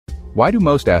Why do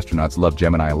most astronauts love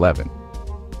Gemini 11?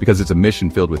 Because it's a mission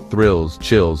filled with thrills,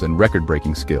 chills, and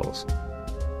record-breaking skills.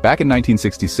 Back in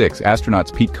 1966,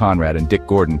 astronauts Pete Conrad and Dick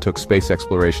Gordon took space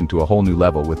exploration to a whole new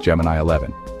level with Gemini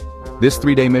 11. This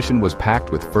 3-day mission was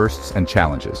packed with firsts and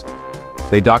challenges.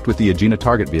 They docked with the Agena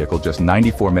target vehicle just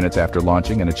 94 minutes after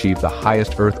launching and achieved the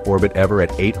highest Earth orbit ever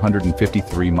at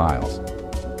 853 miles.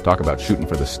 Talk about shooting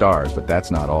for the stars, but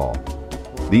that's not all.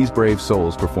 These brave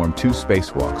souls performed 2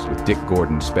 spacewalks, with Dick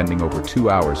Gordon spending over 2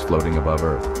 hours floating above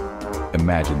Earth.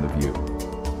 Imagine the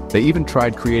view. They even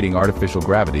tried creating artificial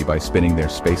gravity by spinning their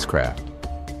spacecraft.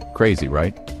 Crazy,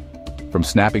 right? From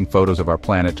snapping photos of our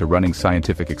planet to running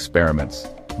scientific experiments,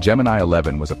 Gemini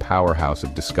 11 was a powerhouse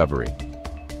of discovery.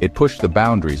 It pushed the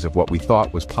boundaries of what we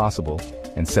thought was possible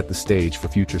and set the stage for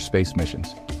future space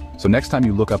missions. So next time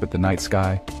you look up at the night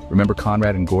sky, remember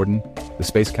Conrad and Gordon, the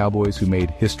space cowboys who made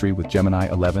history with Gemini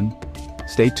 11?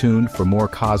 Stay tuned for more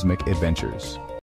cosmic adventures.